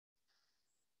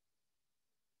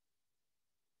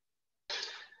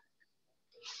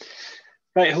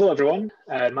Right, hello everyone.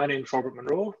 My name's Robert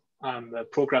Monroe. I'm the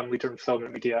Programme Leader in Film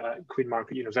and Media at Queen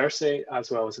Margaret University,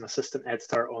 as well as an Assistant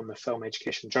Editor on the Film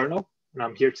Education Journal. And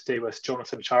I'm here today with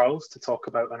Jonathan Charles to talk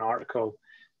about an article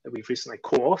that we've recently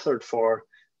co-authored for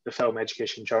the Film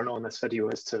Education Journal, and this video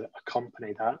is to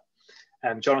accompany that.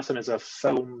 Jonathan is a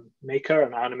filmmaker,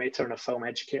 an animator, and a film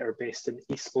educator based in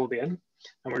East Lothian,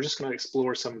 and we're just going to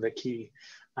explore some of the key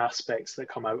aspects that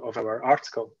come out of our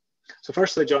article. So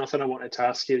firstly, Jonathan, I wanted to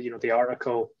ask you, the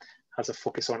article has a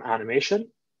focus on animation.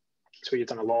 So you've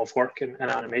done a lot of work in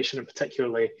animation, and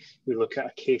particularly we look at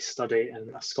a case study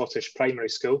in a Scottish primary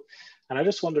school. And I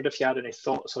just wondered if you had any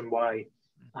thoughts on why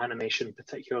animation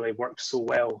particularly works so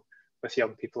well with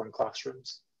young people in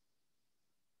classrooms.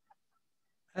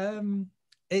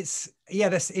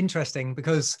 That's interesting,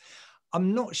 because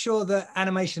I'm not sure that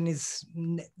animation is,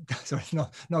 sorry,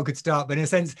 not a good start, but in a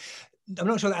sense, I'm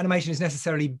not sure that animation is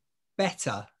necessarily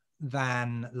better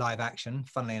than live action,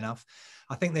 funnily enough.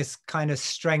 I think there's kind of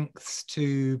strengths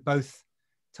to both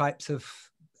types of,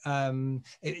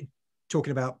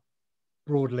 talking about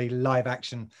broadly live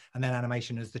action and then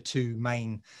animation as the two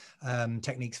main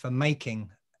techniques for making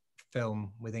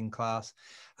film within class.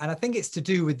 And I think it's to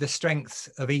do with the strengths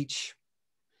of each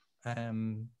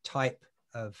type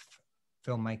of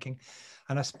filmmaking.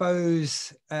 And I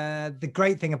suppose the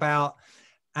great thing about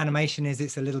animation is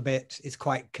it's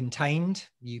quite contained.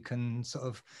 You can sort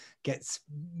of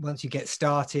once you get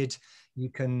started,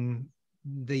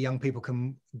 the young people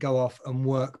can go off and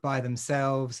work by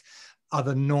themselves.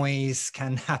 Other noise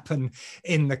can happen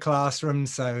in the classroom.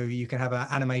 So you can have an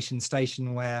animation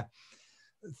station where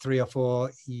 3 or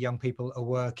 4 young people are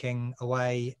working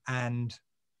away and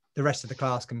the rest of the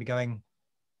class can be going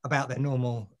about their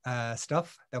normal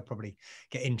stuff. They'll probably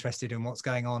get interested in what's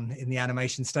going on in the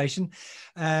animation station.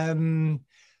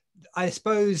 I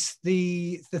suppose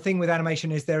the thing with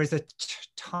animation is there is a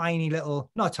tiny little,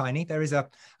 not tiny, there is a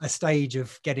stage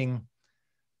of getting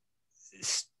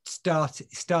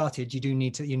started. You do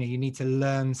need to, you need to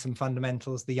learn some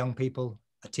fundamentals. The young people,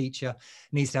 a teacher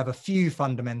needs to have a few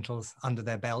fundamentals under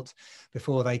their belt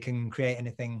before they can create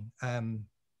anything. Don't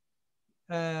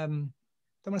want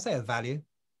to say of value.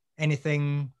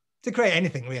 Anything to create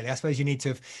anything really. I suppose you need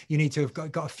to have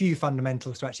got a few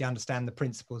fundamentals to actually understand the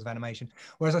principles of animation.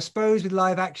 Whereas I suppose with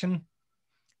live action,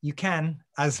 you can,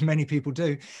 as many people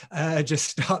do, just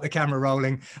start the camera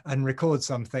rolling and record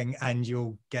something, and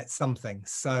you'll get something.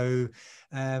 So,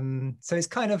 so it's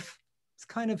kind of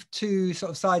two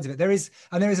sort of sides of it. There is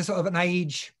a sort of an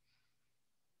age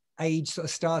sort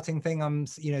of starting thing.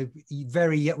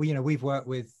 We've worked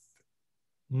with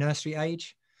nursery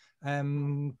age.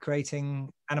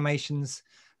 Creating animations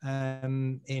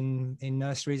in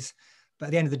nurseries, but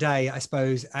at the end of the day, I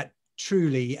suppose at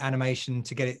truly animation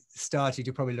to get it started,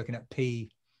 you're probably looking at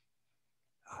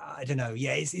I don't know.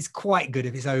 Yeah, it's quite good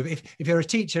if it's over. If you're a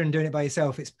teacher and doing it by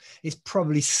yourself, it's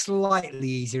probably slightly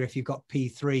easier if you've got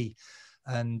P3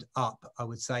 and up, I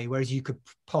would say. Whereas you could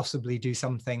possibly do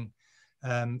something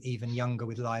even younger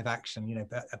with live action.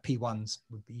 But a P1s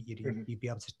would be you'd be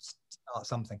able to start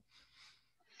something.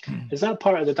 Is that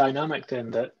part of the dynamic then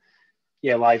that,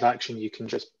 live action, you can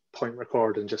just point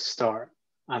record and just start?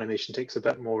 Animation takes a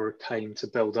bit more time to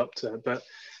build up to it, but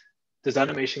does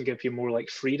animation give you more like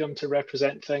freedom to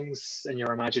represent things in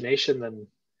your imagination than,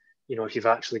 if you've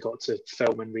actually got to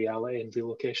film in reality in real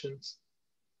locations?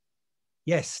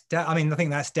 Yes, I think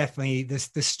that's definitely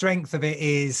the strength of it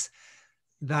is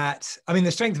that, the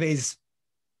strength of it is,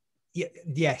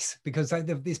 yes, because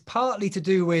it's partly to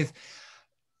do with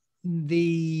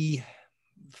the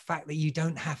fact that you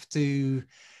don't have to,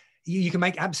 you can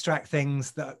make abstract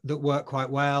things that work quite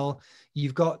well.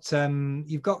 You've got a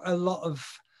lot of,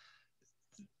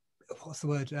 what's the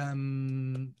word?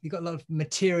 You've got a lot of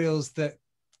materials that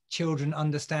children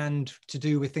understand to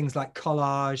do with things like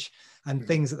collage and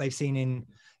things that they've seen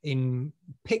in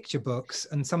picture books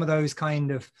and some of those kind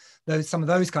of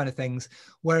things.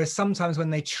 Whereas sometimes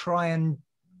when they try and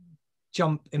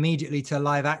jump immediately to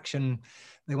live action,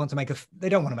 they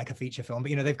don't want to make a feature film,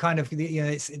 but they've kind of,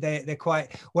 they're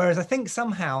quite, whereas I think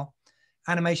somehow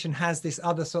animation has this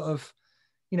other sort of,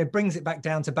 brings it back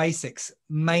down to basics.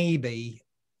 Maybe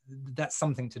that's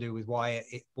something to do with why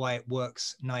it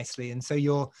works nicely. And so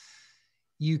your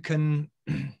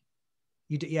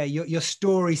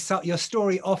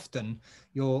story often,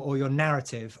 your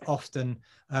narrative often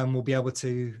will be able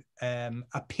to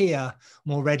appear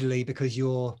more readily because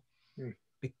you're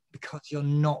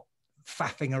not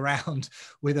faffing around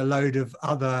with a load of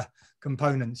other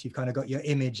components. You've kind of got your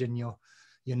image and your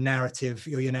narrative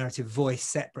voice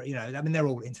separate. They're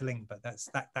all interlinked, but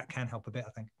that can help a bit,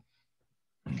 I think.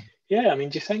 Yeah, do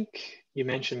you think you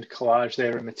mentioned collage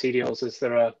there and materials. Is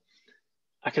there a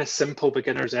kind of simple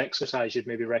beginner's exercise you'd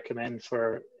maybe recommend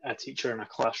for a teacher in a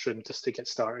classroom just to get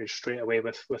started straight away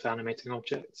with animating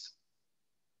objects?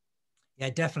 Yeah,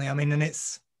 definitely. I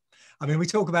mean, we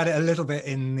talk about it a little bit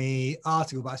in the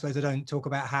article, but I suppose I don't talk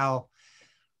about how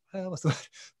what's the word?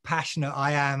 Passionate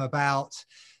I am about.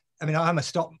 I mean, I'm a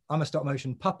stop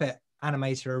motion puppet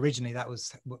animator originally. That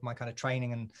was my kind of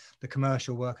training, and the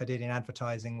commercial work I did in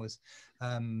advertising was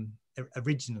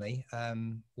originally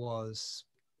was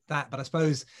that. But I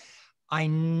suppose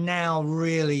I'm now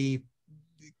really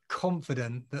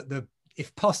confident that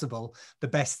if possible, the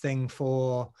best thing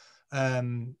for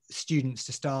students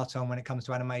to start on when it comes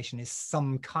to animation is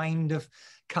some kind of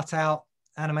cutout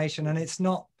animation. And it's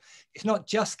not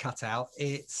just cutout,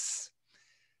 it's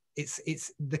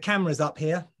the camera's up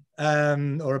here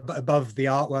or above the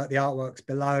artwork's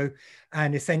below,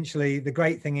 and essentially the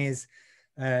great thing is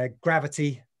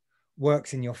gravity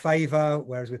works in your favor,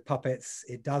 whereas with puppets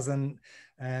it doesn't.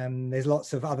 There's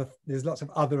lots of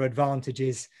other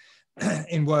advantages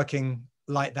in working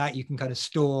like that. You can kind of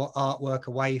store artwork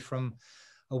away from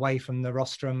the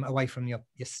rostrum, away from your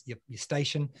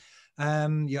station,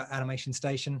 your animation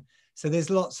station. So there's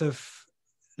lots of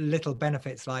little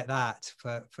benefits like that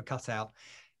for cutout.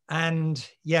 And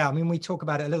yeah, I mean, we talk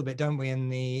about it a little bit, don't we, in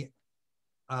the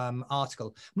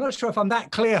article. I'm not sure if I'm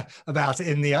that clear about it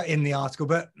in the article,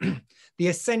 but the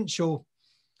essential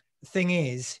thing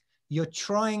is you're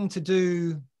trying to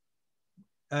do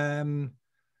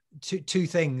two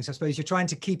things. I suppose you're trying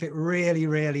to keep it really,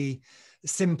 really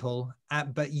simple,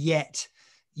 but yet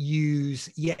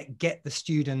get the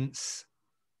students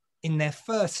in their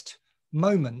first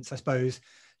moments, I suppose,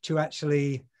 to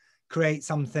actually create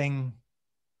something.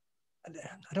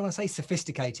 I don't want to say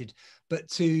sophisticated, but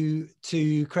to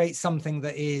create something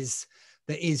that is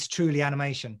truly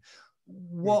animation.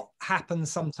 What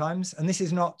happens sometimes, and this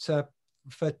is not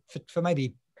for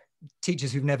maybe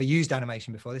teachers who've never used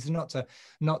animation before, this is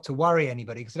not to worry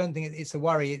anybody, because I don't think it's a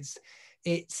worry.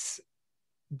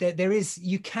 There is,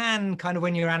 you can kind of,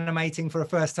 when you're animating for a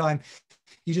first time,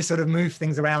 you just sort of move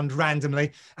things around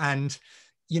randomly, and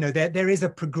there is a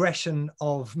progression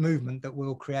of movement that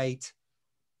will create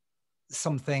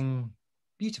something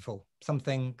beautiful,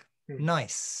 something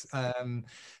nice,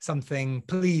 something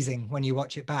pleasing when you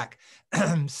watch it back.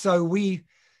 So we've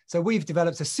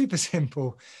developed a super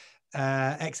simple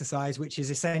exercise, which is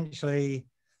essentially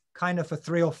kind of for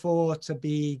 3 or 4 to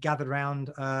be gathered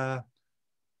around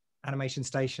animation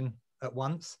station at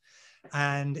once,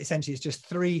 and essentially it's just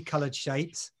 3 colored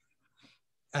shapes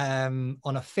on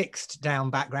a fixed down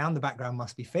background. The background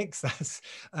must be fixed. That's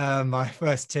my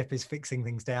first tip, is fixing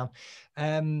things down.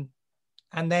 And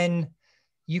then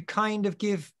you kind of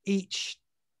give each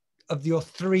of your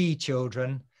 3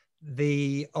 children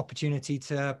the opportunity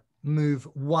to move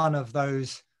one of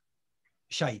those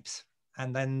shapes,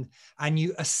 and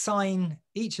you assign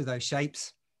each of those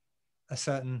shapes a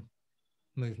certain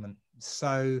movement.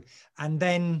 So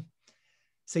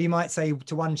you might say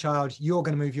to one child, you're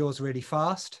going to move yours really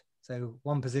fast. So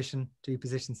 1 position, 2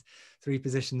 positions, 3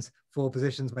 positions, 4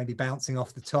 positions, maybe bouncing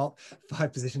off the top,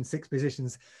 5 positions, 6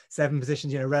 positions, 7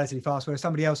 positions, relatively fast. Whereas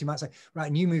somebody else, you might say, right,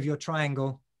 and you move your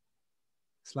triangle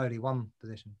slowly, 1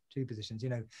 position, 2 positions.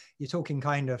 You're talking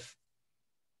kind of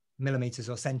millimeters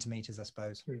or centimeters, I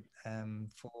suppose, and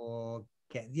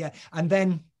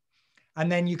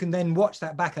then you can then watch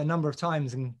that back a number of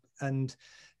times and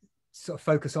sort of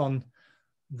focus on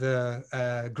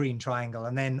the green triangle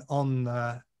and then on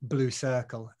the blue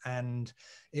circle, and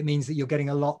it means that you're getting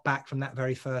a lot back from that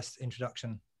very first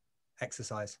introduction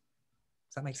exercise.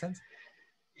 Does that make sense?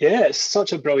 Yeah, it's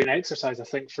such a brilliant exercise, I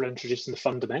think, for introducing the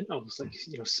fundamentals, like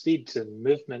speed and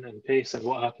movement and pace, and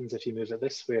what happens if you move it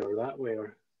this way or that way,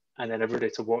 and then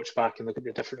everybody to watch back and look at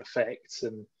the different effects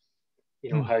and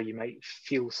how you might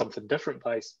feel something different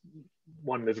by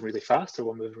one moving really fast or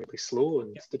one moving really slow,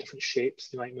 and the different shapes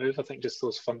you might move. I think just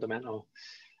those fundamental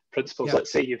principles. Yeah.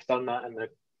 Let's say you've done that in the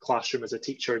classroom as a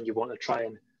teacher and you want to try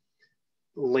and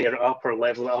layer it up or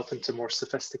level it up into more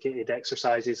sophisticated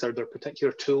exercises. Are there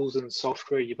particular tools and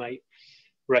software you might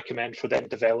recommend for them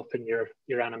developing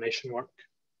your animation work?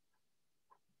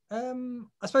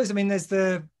 I suppose, there's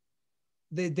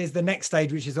there's the next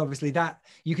stage, which is obviously that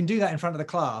you can do that in front of the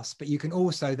class, but you can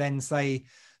also then say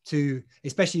to,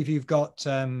 especially if you've got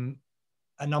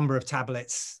a number of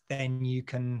tablets, then you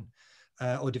can,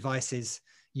 or devices,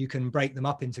 you can break them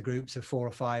up into groups of 4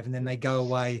 or 5, and then they go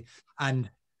away and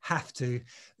have to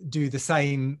do the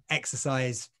same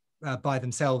exercise by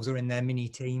themselves or in their mini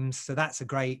teams. So that's a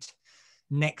great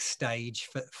next stage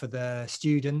for the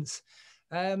students.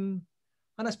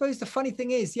 And I suppose the funny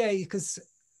thing is, yeah, because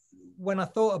when I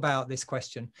thought about this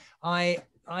question, I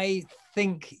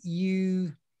think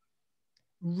you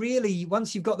really,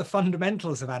 once you've got the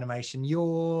fundamentals of animation,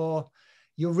 you're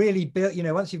really built, you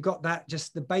know, once you've got that,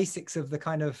 just the basics of the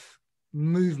kind of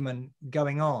movement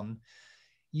going on,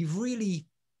 you've really,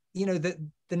 you know, the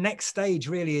next stage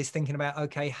really is thinking about,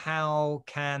 okay, how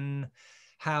can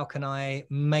I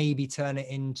maybe turn it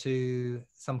into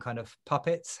some kind of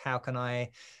puppets? How can I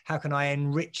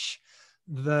enrich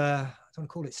the, I don't want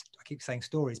to call it, I keep saying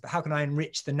stories, but how can I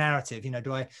enrich the narrative? You know,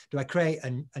 do I create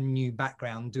a new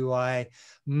background? Do I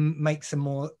make some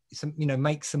more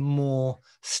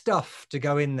stuff to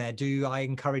go in there? Do I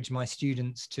encourage my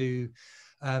students to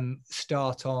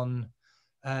start on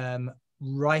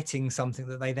writing something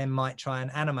that they then might try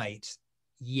and animate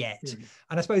yet? Mm-hmm.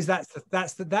 And I suppose that's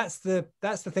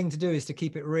the thing to do, is to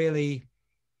keep it really,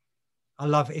 I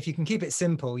love it if you can keep it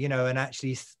simple, you know, and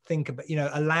actually think about, you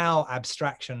know, allow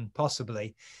abstraction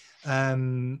possibly,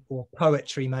 or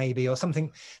poetry maybe, or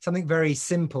something very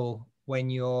simple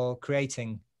when you're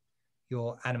creating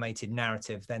your animated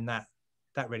narrative. Then that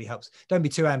really helps. Don't be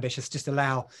too ambitious. Just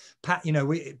allow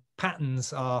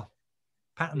patterns are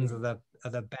the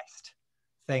best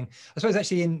thing. I suppose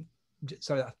actually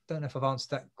sorry, I don't know if I've answered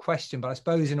that question, but I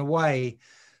suppose in a way,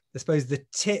 the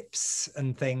tips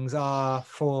and things are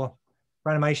for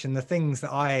animation. The things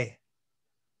that I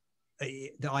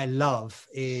love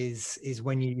is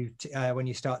when you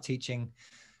start teaching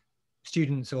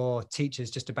students or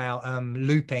teachers just about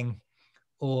looping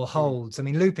or holds. I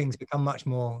mean, looping's become much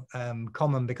more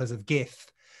common because of GIF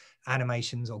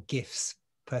animations or GIFs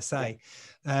per se.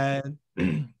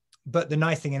 But the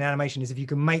nice thing in animation is if you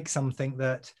can make something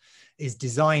that is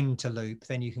designed to loop,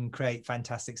 then you can create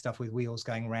fantastic stuff with wheels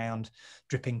going around,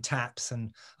 dripping taps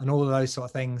and all of those sort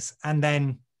of things. And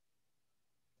then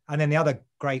the other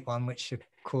great one, which of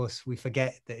course we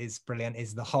forget that is brilliant,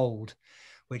 is the hold,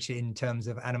 which in terms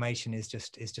of animation is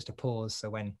just a pause.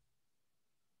 So when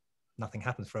nothing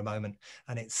happens for a moment,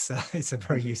 and it's a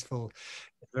very useful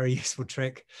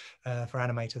trick for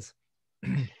animators.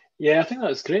 Yeah, I think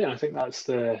that's great. I think that's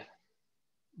the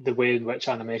way in which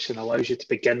animation allows you to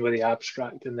begin with the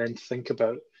abstract and then think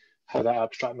about how that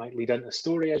abstract might lead into a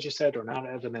story, as you said, or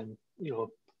narrative, and then, you know,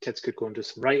 kids could go and do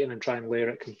some writing and try and layer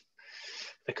it,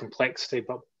 the complexity,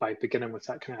 but by beginning with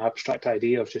that kind of abstract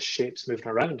idea of just shapes moving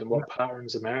around and what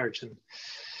patterns emerge. And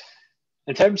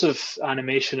in terms of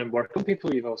animation and working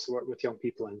people, you've also worked with young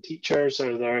people and teachers.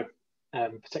 Are there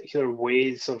particular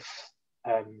ways of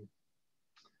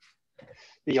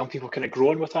the young people kind of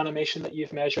growing with animation that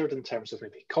you've measured in terms of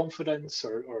maybe confidence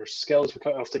or skills? We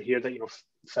quite often hear that, you know,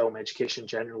 film education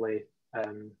generally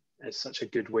is such a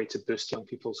good way to boost young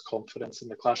people's confidence in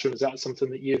the classroom. Is that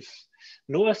something that you've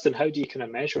noticed, and how do you kind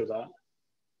of measure that?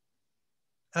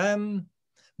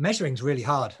 Measuring's really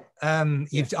hard.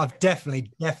 I've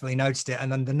definitely noticed it,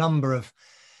 and then the number of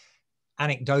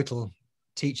anecdotal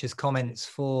teachers' comments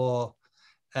for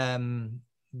the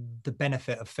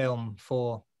benefit of film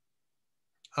for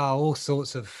all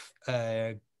sorts of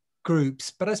groups.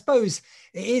 But I suppose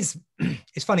it's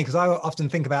funny because I often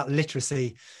think about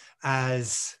literacy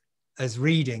as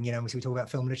reading, you know, we talk about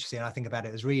film literacy and I think about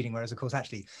it as reading, whereas of course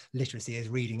actually literacy is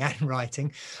reading and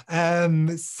writing.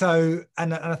 So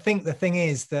I think the thing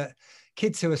is that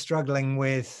kids who are struggling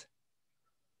with,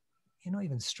 you're not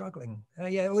even struggling,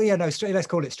 let's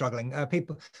call it struggling,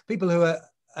 people who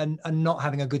are not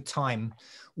having a good time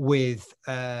with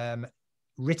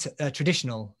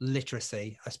traditional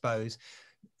literacy, I suppose,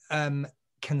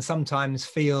 can sometimes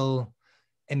feel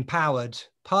empowered,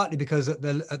 partly because at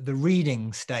the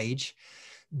reading stage,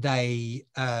 they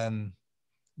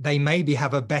maybe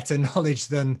have a better knowledge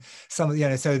than some, you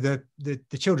know, so the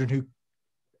children who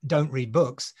don't read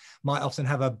books might often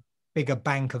have a bigger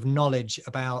bank of knowledge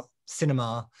about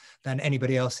cinema than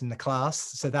anybody else in the class,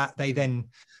 so that they then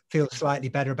feel slightly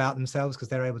better about themselves because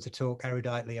they're able to talk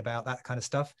eruditely about that kind of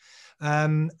stuff.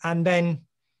 And then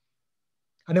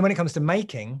when it comes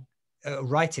to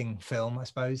writing film, I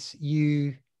suppose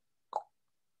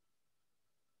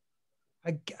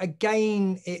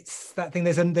again, it's that thing.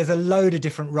 There's a load of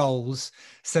different roles.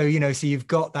 So, you know, so you've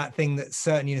got that thing that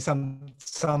certain, you know,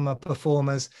 some are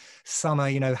performers, some are,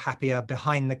 you know, happier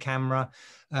behind the camera.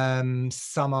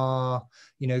 Some are,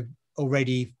 you know,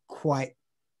 already quite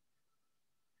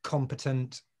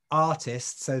competent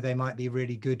artists, so they might be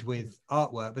really good with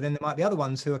artwork. But then there might be other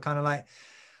ones who are kind of like,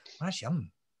 well, actually,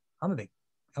 I'm a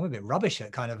bit rubbish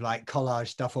at kind of like collage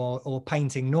stuff or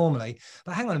painting normally.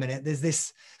 But hang on a minute, there's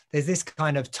this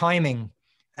kind of timing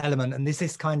element, and there's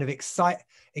this kind of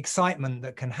excitement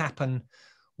that can happen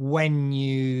when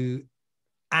you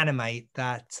animate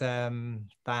that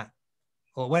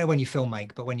or when you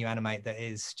filmmake, but when you animate, that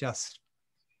is just,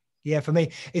 yeah, for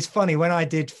me, it's funny when I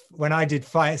did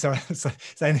fight. Sorry,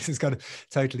 saying this is kind of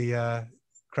totally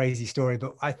crazy story,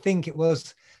 but I think there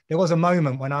was a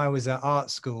moment when I was at art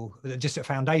school, just at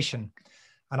foundation,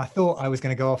 and I thought I was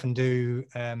going to go off and do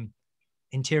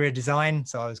interior design.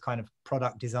 So I was kind of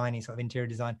product designing, sort of interior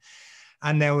design,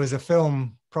 and there was a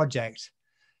film project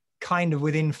kind of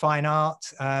within fine art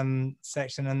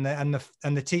section, and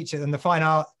the teacher and the fine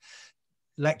art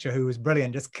lecturer, who was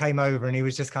brilliant, just came over, and he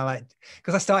was just kind of like,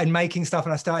 because I started making stuff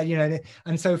and I started,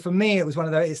 and so for me it was one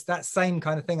of those, it's that same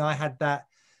kind of thing. I had that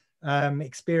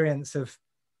experience of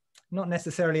not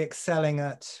necessarily excelling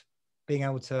at being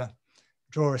able to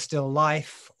draw a still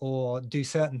life or do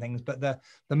certain things, but the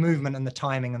movement and the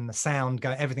timing and the sound,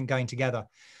 everything going together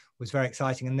was very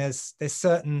exciting. And there's a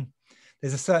certain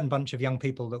bunch of young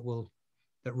people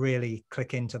that really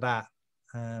click into that,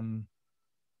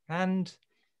 and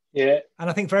yeah, and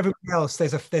I think for everybody else,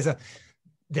 there's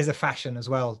a fashion as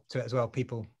well to it as well.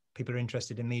 People are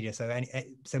interested in media,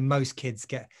 so most kids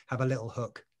have a little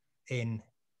hook in.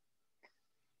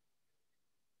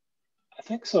 I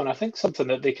think so, and I think something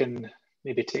that they can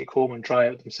maybe take home and try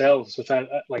out themselves without,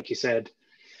 like you said,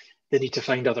 they need to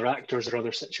find other actors or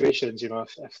other situations.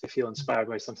 If they feel inspired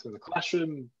by something in the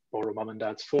classroom, borrow mum and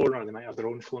dad's phone, or they might have their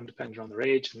own phone depending on their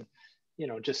age, and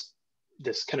just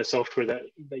this kind of software that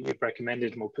you've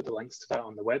recommended, and we'll put the links to that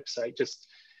on the website. Just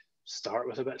start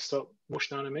with a bit of stop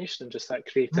motion animation and just that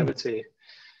creativity,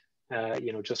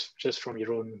 just from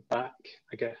your own back,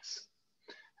 I guess.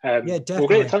 Yeah, definitely. Well,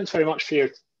 great. Thanks very much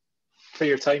for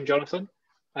your time, Jonathan.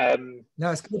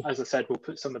 No, it's good. As I said, we'll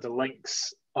put some of the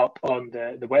links up on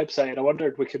the website, and I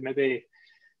wondered we could maybe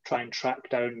try and track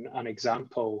down an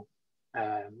example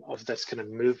of this kind of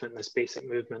movement, this basic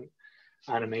movement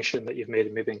animation that you've made,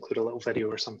 and maybe include a little video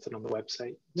or something on the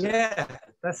website. Yeah,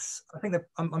 I think that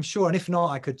I'm sure, and if not,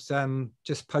 I could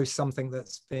just post something that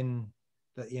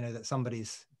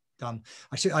somebody's done.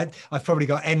 I've probably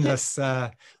got endless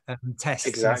tests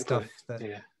and stuff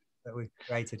that we've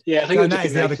created. Yeah, I think it would be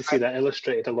nice to see that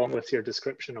illustrated along with your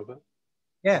description of it.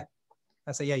 Yeah.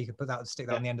 You could stick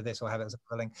that on the end of this, or have it as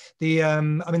a link.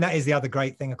 That is the other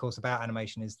great thing, of course, about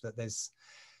animation, is that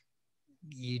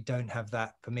you don't have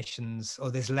that permissions, or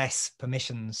there's less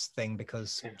permissions thing,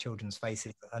 because children's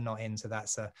faces are not in.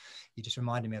 So you just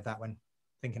reminded me of that when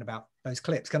thinking about those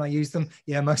clips. Can I use them?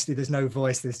 Yeah, mostly there's no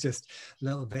voice. There's just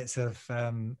little bits of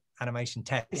animation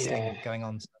testing going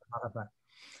on. So I have that.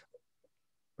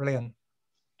 Brilliant.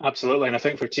 Absolutely. And I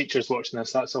think for teachers watching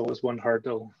this, that's always one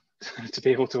hurdle to be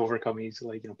able to overcome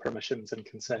easily, permissions and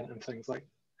consent and things like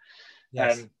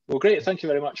that. Yes. Well, great. Thank you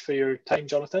very much for your time,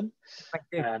 Jonathan. Thank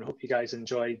you. And hope you guys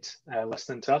enjoyed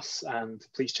listening to us. And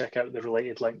please check out the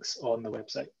related links on the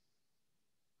website.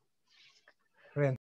 Brilliant.